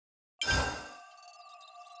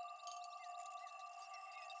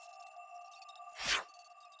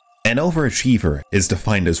An overachiever is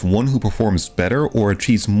defined as one who performs better or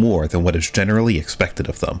achieves more than what is generally expected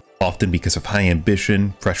of them, often because of high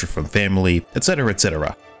ambition, pressure from family, etc.,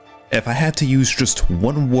 etc. If I had to use just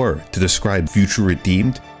one word to describe Future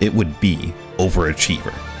Redeemed, it would be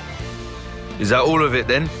overachiever. Is that all of it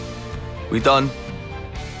then? We done?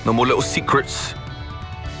 No more little secrets?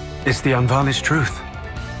 It's the unvarnished truth.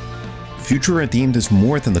 Future Redeemed is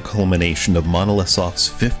more than the culmination of Monolith Soft's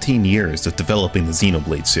 15 years of developing the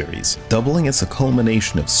Xenoblade series, doubling as the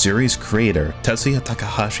culmination of series creator Tetsuya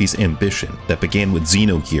Takahashi's ambition that began with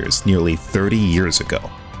Xenogears nearly 30 years ago.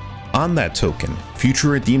 On that token, Future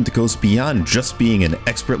Redeemed goes beyond just being an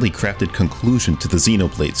expertly crafted conclusion to the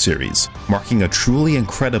Xenoblade series, marking a truly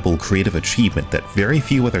incredible creative achievement that very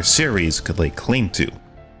few other series could lay claim to.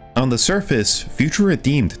 On the surface, Future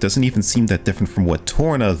Redeemed doesn't even seem that different from what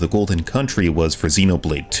Torna the Golden Country was for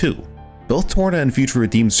Xenoblade 2. Both Torna and Future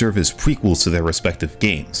Redeemed serve as prequels to their respective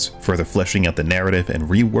games, further fleshing out the narrative and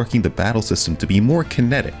reworking the battle system to be more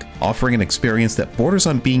kinetic, offering an experience that borders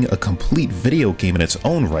on being a complete video game in its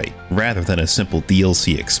own right, rather than a simple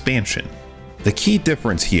DLC expansion. The key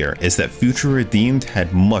difference here is that Future Redeemed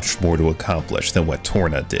had much more to accomplish than what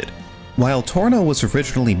Torna did. While Torna was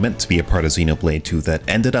originally meant to be a part of Xenoblade 2 that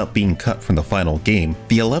ended up being cut from the final game,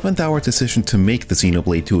 the 11th hour decision to make the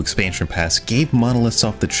Xenoblade 2 expansion pass gave Monolith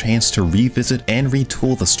Soft the chance to revisit and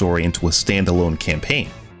retool the story into a standalone campaign.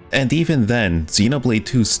 And even then, Xenoblade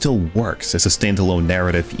 2 still works as a standalone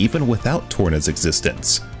narrative even without Torna's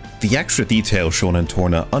existence. The extra detail shown in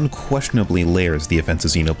Torna unquestionably layers the events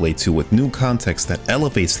of Xenoblade 2 with new context that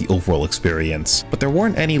elevates the overall experience, but there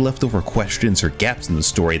weren't any leftover questions or gaps in the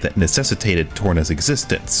story that necessitated Torna's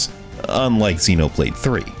existence, unlike Xenoblade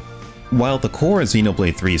 3. While the core of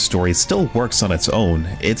Xenoblade 3's story still works on its own,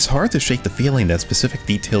 it's hard to shake the feeling that specific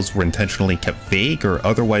details were intentionally kept vague or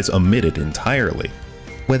otherwise omitted entirely.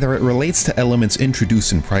 Whether it relates to elements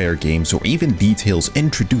introduced in prior games or even details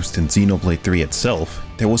introduced in Xenoblade 3 itself,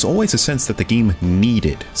 there was always a sense that the game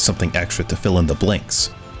needed something extra to fill in the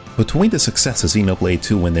blanks. Between the success of Xenoblade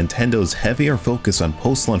 2 and Nintendo's heavier focus on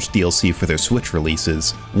post-launch DLC for their Switch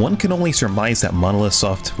releases, one can only surmise that Monolith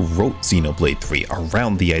Soft wrote Xenoblade 3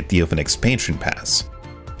 around the idea of an expansion pass.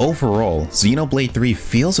 Overall, Xenoblade 3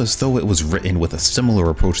 feels as though it was written with a similar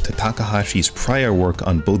approach to Takahashi's prior work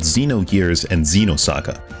on both Xenogears and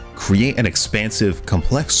Xenosaga. Create an expansive,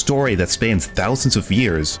 complex story that spans thousands of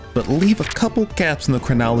years, but leave a couple gaps in the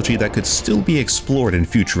chronology that could still be explored in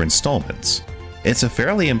future installments. It's a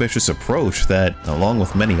fairly ambitious approach that, along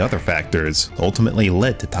with many other factors, ultimately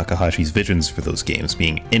led to Takahashi's visions for those games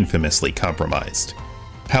being infamously compromised.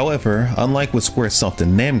 However, unlike with Squaresoft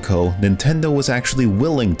and Namco, Nintendo was actually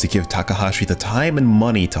willing to give Takahashi the time and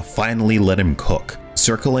money to finally let him cook,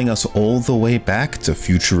 circling us all the way back to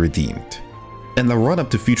Future Redeemed. In the run-up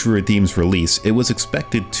to Future Redeemed's release, it was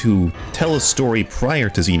expected to tell a story prior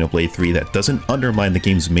to Xenoblade 3 that doesn't undermine the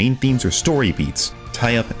game's main themes or story beats,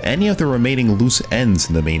 tie up any of the remaining loose ends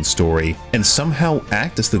in the main story, and somehow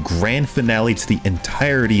act as the grand finale to the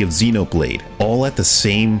entirety of Xenoblade, all at the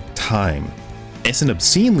same time. It's an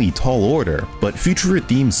obscenely tall order, but Future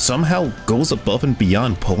Redeemed somehow goes above and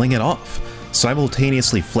beyond pulling it off,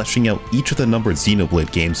 simultaneously fleshing out each of the numbered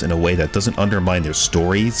Xenoblade games in a way that doesn't undermine their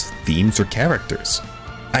stories, themes, or characters.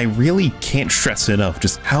 I really can't stress enough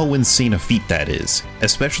just how insane a feat that is,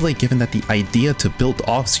 especially given that the idea to build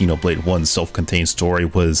off Xenoblade 1's self-contained story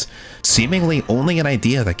was seemingly only an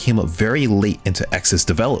idea that came up very late into X's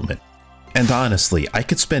development. And honestly, I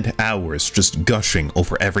could spend hours just gushing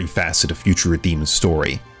over every facet of Future Redeemed's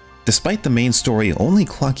story. Despite the main story only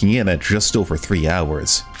clocking in at just over 3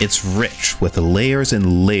 hours, it's rich with layers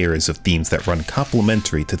and layers of themes that run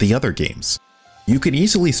complementary to the other games. You could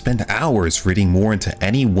easily spend hours reading more into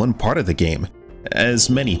any one part of the game, as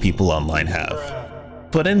many people online have.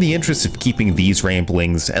 But in the interest of keeping these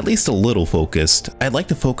ramblings at least a little focused, I'd like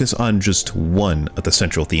to focus on just one of the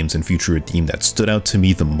central themes in Future Redeemed that stood out to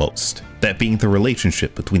me the most, that being the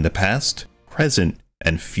relationship between the past, present,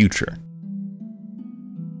 and future.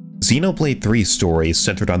 Xenoblade 3's story is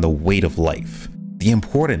centered on the weight of life, the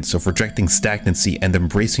importance of rejecting stagnancy and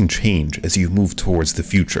embracing change as you move towards the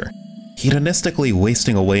future. Hedonistically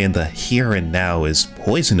wasting away in the here and now is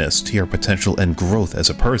poisonous to your potential and growth as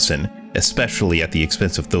a person, especially at the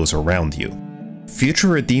expense of those around you. Future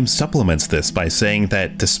Redeemed supplements this by saying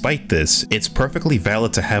that despite this, it's perfectly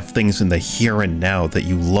valid to have things in the here and now that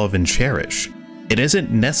you love and cherish. It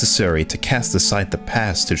isn't necessary to cast aside the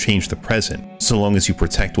past to change the present, so long as you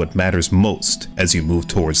protect what matters most as you move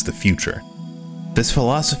towards the future. This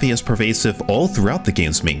philosophy is pervasive all throughout the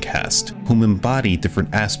game's main cast, whom embody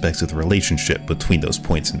different aspects of the relationship between those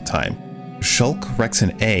points in time. Shulk, Rex,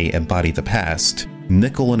 and A embody the past,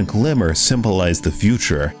 Nickel and Glimmer symbolize the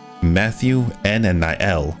future, Matthew, N, and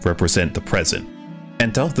Niall represent the present.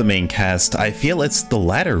 And of the main cast, I feel it's the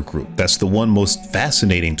latter group that's the one most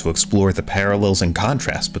fascinating to explore the parallels and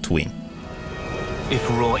contrasts between. If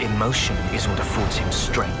raw emotion is what affords him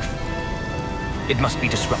strength, it must be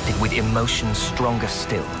disrupted with emotions stronger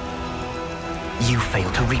still. You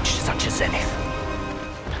fail to reach such a zenith.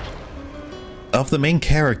 Of the main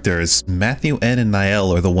characters, Matthew, N, and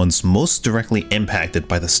Niall are the ones most directly impacted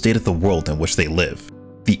by the state of the world in which they live,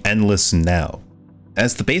 the endless now.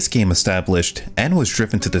 As the base game established, N was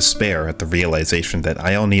driven to despair at the realization that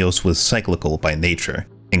Aionios was cyclical by nature,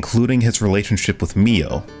 including his relationship with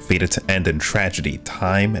Mio, fated to end in tragedy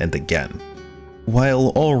time and again.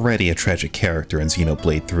 While already a tragic character in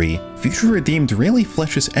Xenoblade 3, Future Redeemed really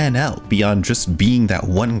fleshes N out beyond just being that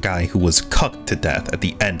one guy who was cucked to death at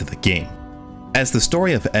the end of the game. As the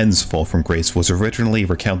story of N's fall from grace was originally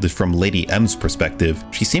recounted from Lady M's perspective,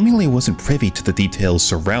 she seemingly wasn't privy to the details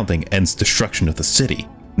surrounding N's destruction of the city,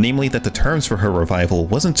 namely that the terms for her revival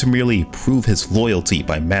wasn't to merely prove his loyalty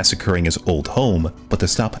by massacring his old home, but to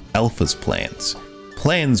stop Alpha's plans.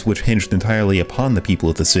 Plans which hinged entirely upon the people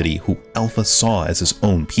of the city who Alpha saw as his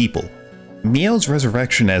own people. Mio's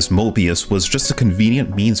resurrection as Moebius was just a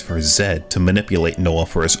convenient means for Zed to manipulate Noah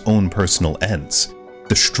for his own personal ends.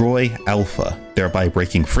 Destroy Alpha, thereby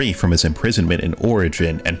breaking free from his imprisonment in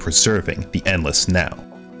Origin and preserving the endless now.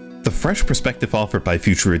 The fresh perspective offered by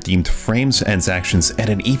Future Redeemed frames N's actions in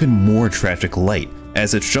an even more tragic light,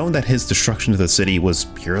 as it's shown that his destruction of the city was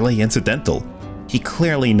purely incidental. He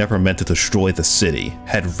clearly never meant to destroy the city,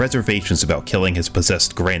 had reservations about killing his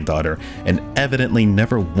possessed granddaughter, and evidently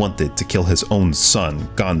never wanted to kill his own son,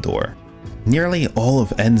 Gondor. Nearly all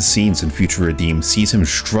of N's scenes in Future Redeemed sees him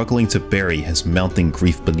struggling to bury his mounting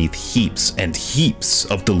grief beneath heaps and heaps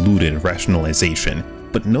of deluded rationalization,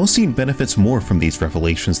 but no scene benefits more from these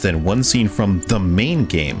revelations than one scene from the main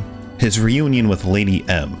game, his reunion with Lady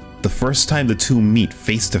M, the first time the two meet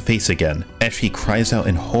face to face again, as she cries out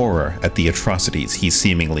in horror at the atrocities he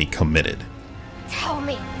seemingly committed. Tell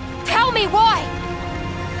me why!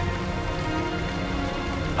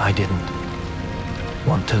 I didn't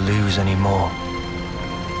want to lose anymore.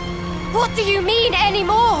 What do you mean,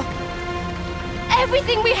 anymore?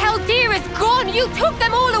 Everything we held dear is gone! You took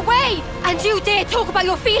them all away! And you dare talk about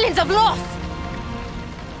your feelings of loss!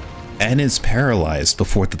 N is paralyzed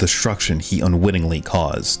before the destruction he unwittingly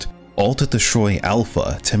caused, all to destroy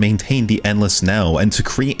Alpha, to maintain the endless now, and to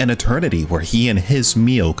create an eternity where he and his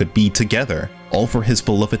Mio could be together, all for his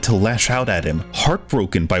beloved to lash out at him,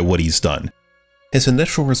 heartbroken by what he's done. His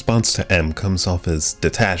initial response to M comes off as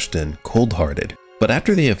detached and cold-hearted, but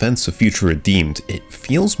after the events of Future Redeemed, it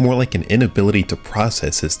feels more like an inability to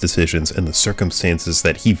process his decisions and the circumstances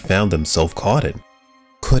that he found himself caught in.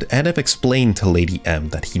 Could N have explained to Lady M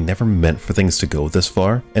that he never meant for things to go this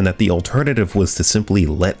far, and that the alternative was to simply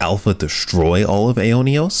let Alpha destroy all of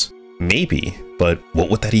Aionios? Maybe, but what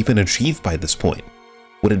would that even achieve by this point?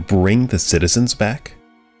 Would it bring the citizens back?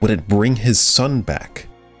 Would it bring his son back?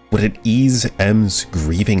 Would it ease M's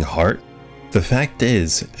grieving heart? The fact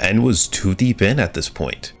is, N was too deep in at this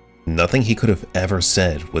point. Nothing he could have ever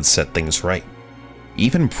said would set things right.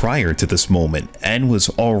 Even prior to this moment, N was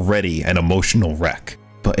already an emotional wreck.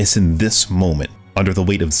 But it's in this moment, under the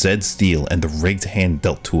weight of Zed's steel and the rigged hand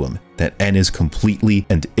dealt to him, that N is completely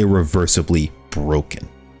and irreversibly broken.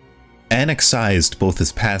 N excised both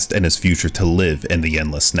his past and his future to live in the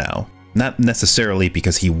endless now. Not necessarily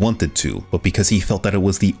because he wanted to, but because he felt that it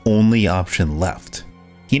was the only option left.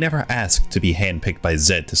 He never asked to be handpicked by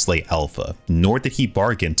Zed to slay Alpha, nor did he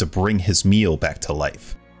bargain to bring his Mio back to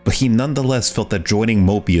life. But he nonetheless felt that joining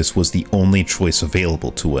Moebius was the only choice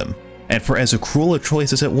available to him. And for as cruel a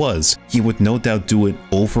choice as it was, he would no doubt do it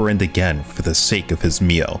over and again for the sake of his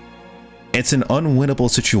Mio. It's an unwinnable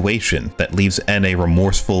situation that leaves N a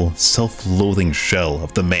remorseful, self-loathing shell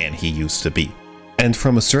of the man he used to be. And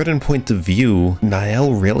from a certain point of view,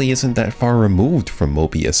 Niall really isn't that far removed from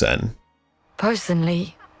Moebius N.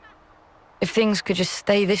 Personally, if things could just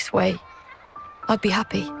stay this way, I'd be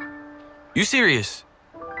happy. You serious?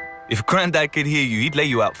 If Granddad could hear you, he'd lay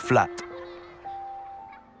you out flat.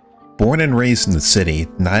 Born and raised in the city,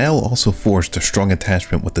 Niall also forged a strong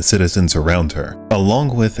attachment with the citizens around her,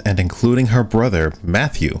 along with and including her brother,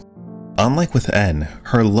 Matthew. Unlike with N,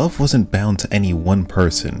 her love wasn't bound to any one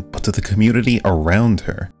person, but to the community around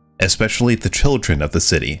her, especially the children of the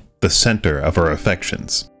city, the center of her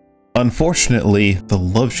affections. Unfortunately, the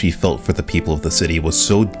love she felt for the people of the city was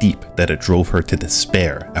so deep that it drove her to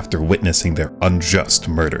despair after witnessing their unjust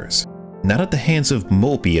murders. Not at the hands of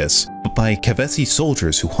Moebius, but but by Kevesi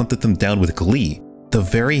soldiers who hunted them down with glee, the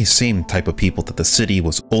very same type of people that the city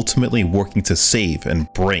was ultimately working to save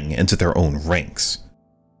and bring into their own ranks.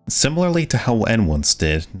 Similarly to how En once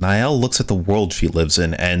did, Nael looks at the world she lives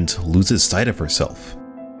in and loses sight of herself.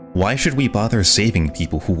 Why should we bother saving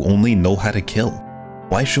people who only know how to kill?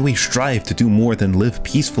 Why should we strive to do more than live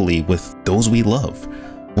peacefully with those we love?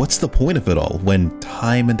 What's the point of it all when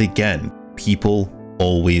time and again, people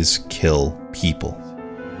always kill people?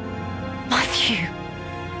 Matthew,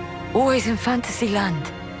 always in fantasy land.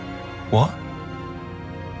 What?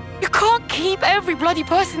 You can't keep every bloody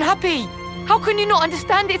person happy. How can you not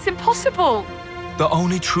understand it's impossible? The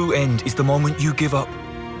only true end is the moment you give up.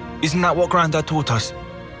 Isn't that what Grandad taught us?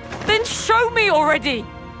 Then show me already!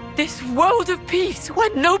 This world of peace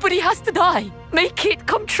where nobody has to die. Make it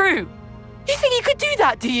come true. You think you could do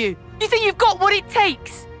that, do you? You think you've got what it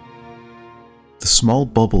takes? The small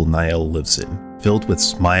bubble Nael lives in, filled with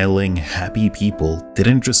smiling, happy people,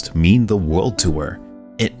 didn't just mean the world to her.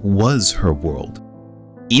 It was her world.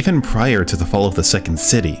 Even prior to the fall of the Second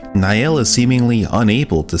City, Nael is seemingly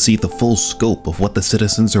unable to see the full scope of what the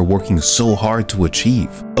citizens are working so hard to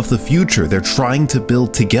achieve, of the future they're trying to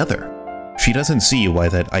build together. She doesn't see why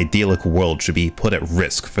that idyllic world should be put at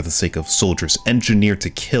risk for the sake of soldiers engineered to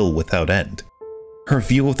kill without end. Her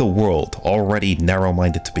view of the world, already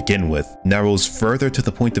narrow-minded to begin with, narrows further to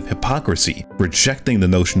the point of hypocrisy, rejecting the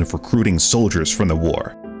notion of recruiting soldiers from the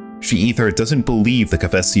war. She either doesn't believe the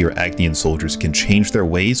Kevesi or Agnian soldiers can change their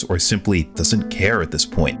ways or simply doesn't care at this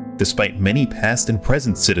point, despite many past and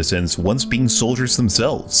present citizens once being soldiers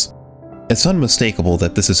themselves. It's unmistakable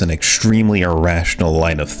that this is an extremely irrational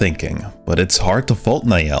line of thinking, but it's hard to fault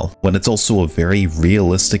Nael when it's also a very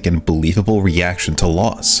realistic and believable reaction to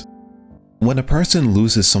loss. When a person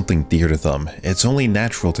loses something dear to them, it's only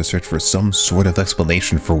natural to search for some sort of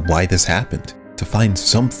explanation for why this happened, to find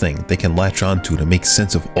something they can latch onto to make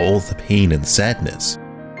sense of all the pain and sadness.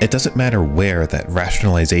 It doesn't matter where that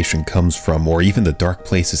rationalization comes from or even the dark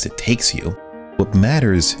places it takes you. What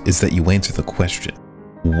matters is that you answer the question,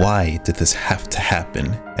 why did this have to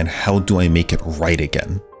happen and how do I make it right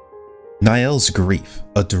again? Nael's grief,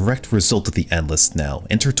 a direct result of the Endless now,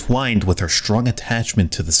 intertwined with her strong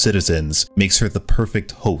attachment to the citizens, makes her the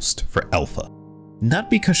perfect host for Alpha.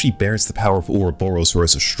 Not because she bears the power of Ouroboros or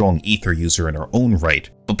is a strong ether user in her own right,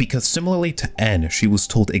 but because similarly to En, she was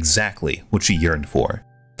told exactly what she yearned for.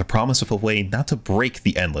 The promise of a way not to break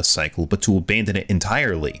the Endless cycle, but to abandon it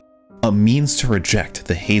entirely. A means to reject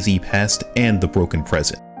the hazy past and the broken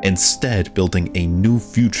present, instead building a new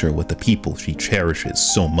future with the people she cherishes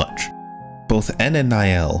so much. Both En and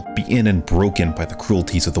Nael, beaten and broken by the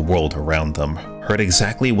cruelties of the world around them, heard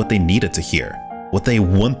exactly what they needed to hear, what they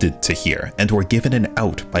wanted to hear, and were given an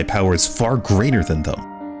out by powers far greater than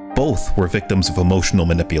them. Both were victims of emotional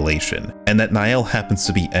manipulation, and that Nael happens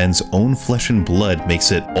to be En's own flesh and blood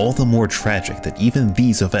makes it all the more tragic that even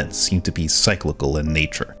these events seem to be cyclical in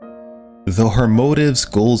nature. Though her motives,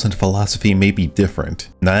 goals, and philosophy may be different,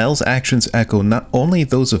 Nael's actions echo not only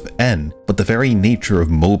those of En, but the very nature of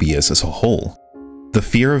Moebius as a whole. The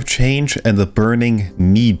fear of change and the burning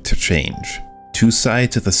need to change. Two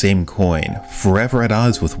sides of the same coin, forever at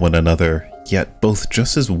odds with one another, yet both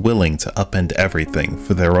just as willing to upend everything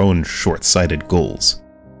for their own short-sighted goals.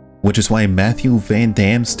 Which is why Matthew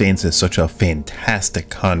Vandham stands as such a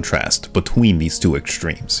fantastic contrast between these two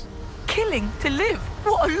extremes. Killing to live?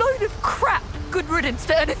 What a load of crap! Good riddance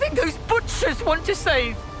to anything those butchers want to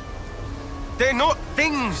save! They're not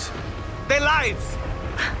things! They're lives!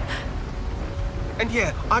 And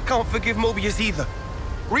yeah, I can't forgive Moebius either.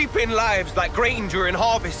 Reaping lives like grain during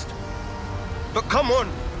harvest. But come on!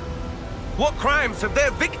 What crimes have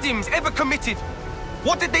their victims ever committed?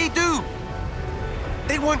 What did they do?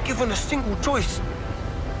 They weren't given a single choice.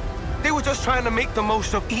 They were just trying to make the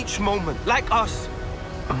most of each moment, like us.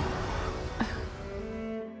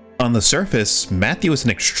 On the surface, Matthew is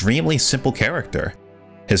an extremely simple character.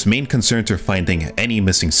 His main concerns are finding any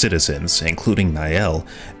missing citizens, including Nael,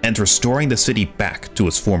 and restoring the city back to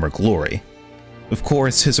its former glory. Of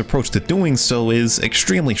course, his approach to doing so is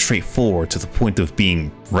extremely straightforward to the point of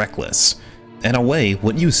being reckless. In a way,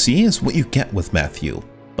 what you see is what you get with Matthew,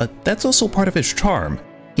 but that's also part of his charm.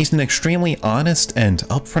 He's an extremely honest and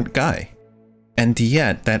upfront guy. And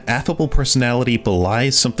yet, that affable personality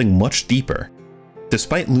belies something much deeper.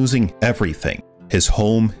 Despite losing everything, his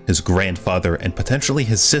home, his grandfather, and potentially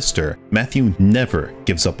his sister, Matthew never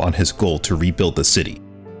gives up on his goal to rebuild the city.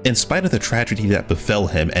 In spite of the tragedy that befell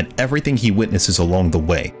him and everything he witnesses along the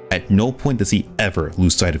way, at no point does he ever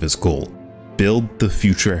lose sight of his goal: build the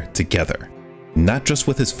future together. not just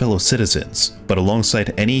with his fellow citizens, but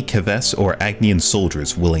alongside any Keves or Agnian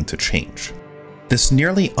soldiers willing to change. This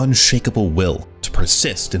nearly unshakable will to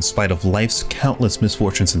persist in spite of life's countless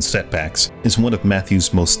misfortunes and setbacks is one of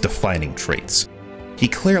Matthew's most defining traits. He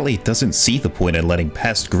clearly doesn't see the point in letting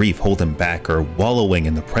past grief hold him back or wallowing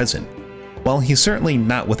in the present. While he's certainly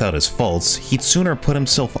not without his faults, he'd sooner put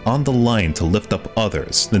himself on the line to lift up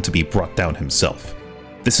others than to be brought down himself.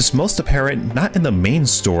 This is most apparent not in the main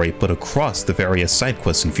story but across the various side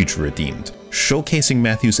quests in Future Redeemed, showcasing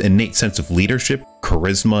Matthew's innate sense of leadership,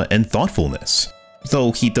 charisma, and thoughtfulness,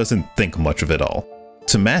 though he doesn't think much of it all.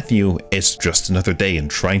 To Matthew, it's just another day in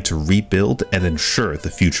trying to rebuild and ensure the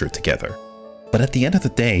future together. But at the end of the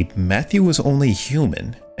day, Matthew is only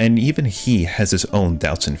human, and even he has his own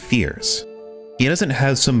doubts and fears. He doesn't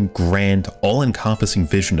have some grand, all-encompassing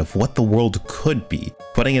vision of what the world could be,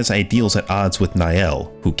 putting his ideals at odds with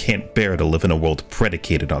Niall, who can't bear to live in a world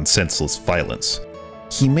predicated on senseless violence.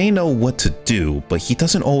 He may know what to do, but he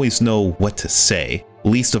doesn't always know what to say,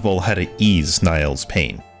 least of all how to ease Niall's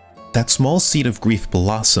pain. That small seed of grief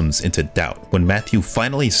blossoms into doubt when Matthew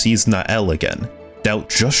finally sees Niall again, doubt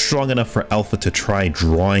just strong enough for Alpha to try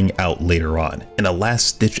drawing out later on, in a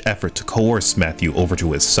last-ditch effort to coerce Matthew over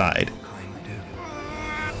to his side.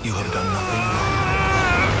 You have done nothing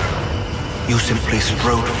wrong. You simply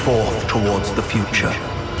strode forth towards the future.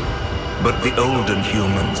 But the olden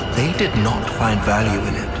humans, they did not find value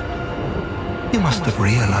in it. You must have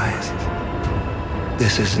realized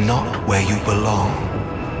this is not where you belong.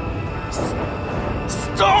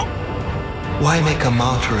 Stop! Why make a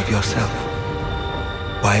martyr of yourself?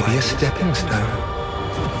 Why be a stepping stone?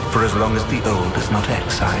 For as long as the old is not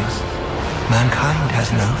excised, mankind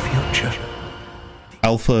has no future.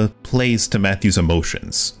 Alpha plays to Matthew's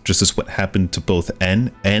emotions, just as what happened to both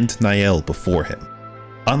N and Niall before him.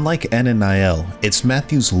 Unlike N and Niall, it's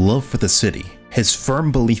Matthew's love for the city, his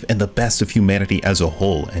firm belief in the best of humanity as a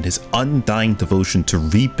whole, and his undying devotion to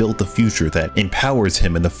rebuild the future that empowers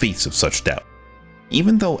him in the face of such doubt.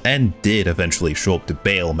 Even though N did eventually show up to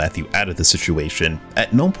bail Matthew out of the situation,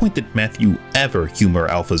 at no point did Matthew ever humor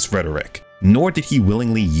Alpha's rhetoric, nor did he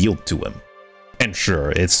willingly yield to him. And sure,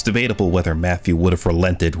 it's debatable whether Matthew would have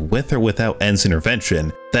relented with or without N's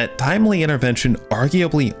intervention. That timely intervention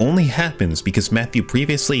arguably only happens because Matthew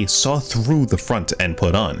previously saw through the front N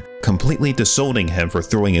put on, completely disowning him for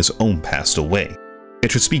throwing his own past away.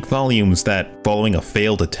 It should speak volumes that, following a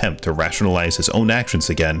failed attempt to rationalize his own actions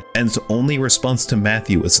again, N's only response to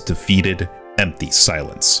Matthew is a defeated, empty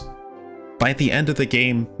silence. By the end of the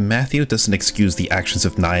game, Matthew doesn't excuse the actions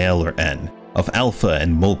of Niall or N, of Alpha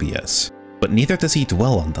and Moebius, but neither does he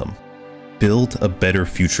dwell on them. Build a better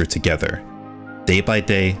future together, day by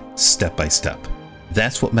day, step by step.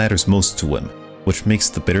 That's what matters most to him, which makes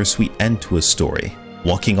the bittersweet end to his story,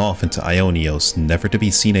 walking off into Ionios never to be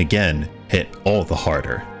seen again, hit all the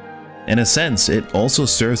harder. In a sense, it also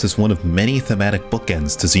serves as one of many thematic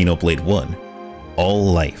bookends to Xenoblade 1.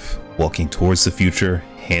 All life, walking towards the future,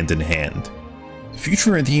 hand in hand.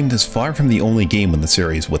 Future Redeemed is far from the only game in the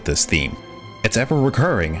series with this theme. It's ever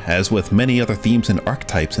recurring, as with many other themes and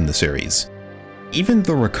archetypes in the series. Even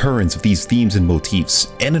the recurrence of these themes and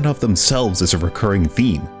motifs in and of themselves is a recurring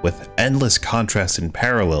theme, with endless contrasts and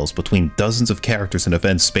parallels between dozens of characters and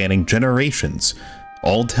events spanning generations,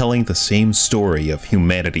 all telling the same story of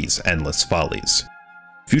humanity's endless follies.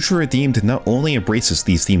 Future Redeemed not only embraces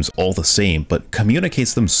these themes all the same, but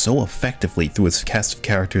communicates them so effectively through its cast of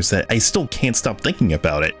characters that I still can't stop thinking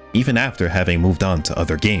about it, even after having moved on to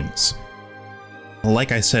other games.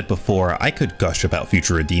 Like I said before, I could gush about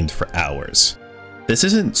Future Redeemed for hours. This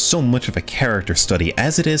isn't so much of a character study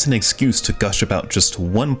as it is an excuse to gush about just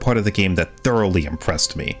one part of the game that thoroughly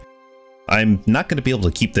impressed me. I'm not going to be able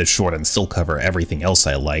to keep this short and still cover everything else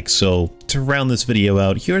I like, so to round this video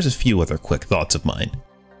out, here's a few other quick thoughts of mine.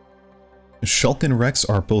 Shulk and Rex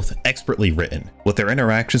are both expertly written, with their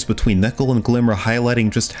interactions between Nickel and Glimmer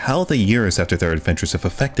highlighting just how the years after their adventures have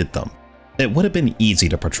affected them. It would have been easy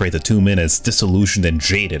to portray the two men as disillusioned and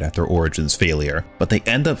jaded after Origin's failure, but they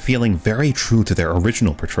end up feeling very true to their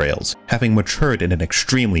original portrayals, having matured in an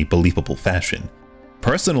extremely believable fashion.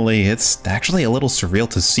 Personally, it's actually a little surreal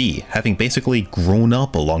to see, having basically grown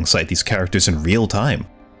up alongside these characters in real time.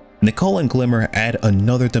 Nicole and Glimmer add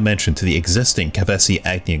another dimension to the existing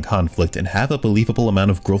Kevesi-Agnian conflict and have a believable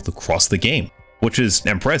amount of growth across the game, which is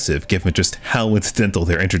impressive given just how incidental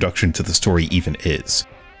their introduction to the story even is.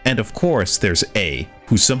 And of course, there's A,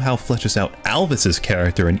 who somehow fleshes out Alvis's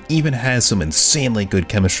character and even has some insanely good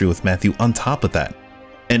chemistry with Matthew on top of that.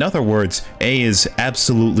 In other words, A is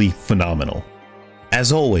absolutely phenomenal.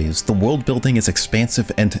 As always, the world building is expansive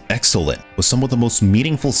and excellent, with some of the most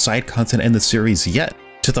meaningful side content in the series yet,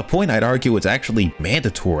 to the point I'd argue it's actually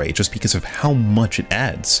mandatory just because of how much it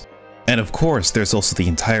adds. And of course, there's also the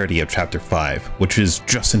entirety of Chapter 5, which is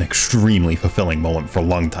just an extremely fulfilling moment for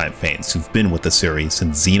longtime fans who've been with the series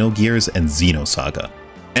since Xenogears and Xenosaga.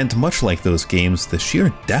 And much like those games, the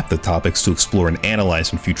sheer depth of topics to explore and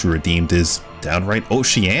analyze in Future Redeemed is downright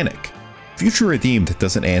oceanic. Future Redeemed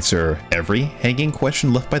doesn't answer every hanging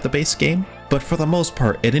question left by the base game, but for the most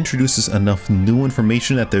part, it introduces enough new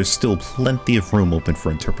information that there's still plenty of room open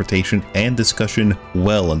for interpretation and discussion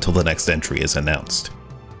well until the next entry is announced.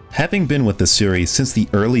 Having been with the series since the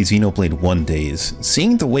early Xenoblade 1 days,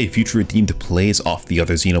 seeing the way Future Redeemed plays off the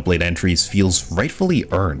other Xenoblade entries feels rightfully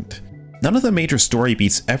earned. None of the major story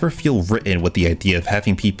beats ever feel written with the idea of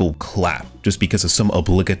having people clap just because of some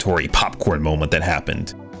obligatory popcorn moment that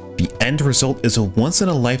happened. The end result is a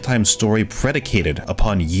once-in-a-lifetime story predicated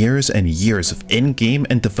upon years and years of in-game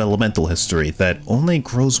and developmental history that only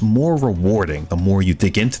grows more rewarding the more you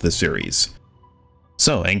dig into the series.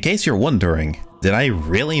 So, in case you're wondering, did I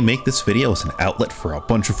really make this video as an outlet for a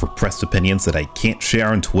bunch of repressed opinions that I can't share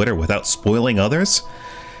on Twitter without spoiling others?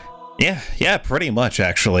 Yeah, pretty much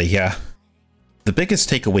actually, yeah. The biggest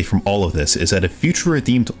takeaway from all of this is that if Future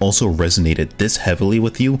Redeemed also resonated this heavily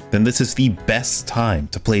with you, then this is the best time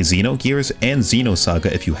to play Xenogears and Xenosaga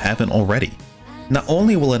if you haven't already. Not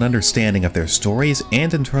only will an understanding of their stories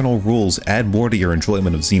and internal rules add more to your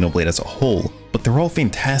enjoyment of Xenoblade as a whole, but they're all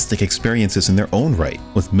fantastic experiences in their own right,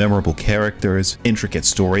 with memorable characters, intricate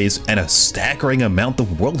stories, and a staggering amount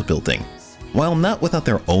of world building. While not without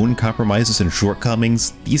their own compromises and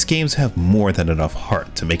shortcomings, these games have more than enough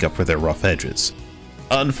heart to make up for their rough edges.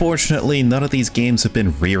 Unfortunately, none of these games have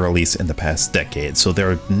been re-released in the past decade, so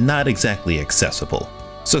they're not exactly accessible.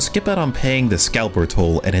 So skip out on paying the scalper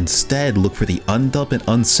toll and instead look for the undubbed and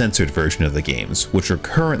uncensored version of the games, which are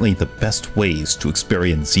currently the best ways to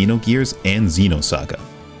experience Xenogears and Xenosaga.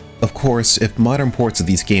 Of course, if modern ports of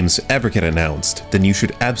these games ever get announced, then you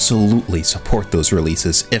should absolutely support those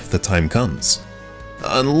releases if the time comes.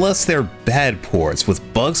 Unless they're bad ports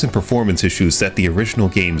with bugs and performance issues that the original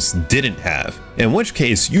games didn't have, in which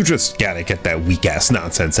case you just gotta get that weak ass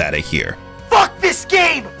nonsense out of here. Fuck this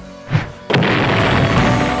game!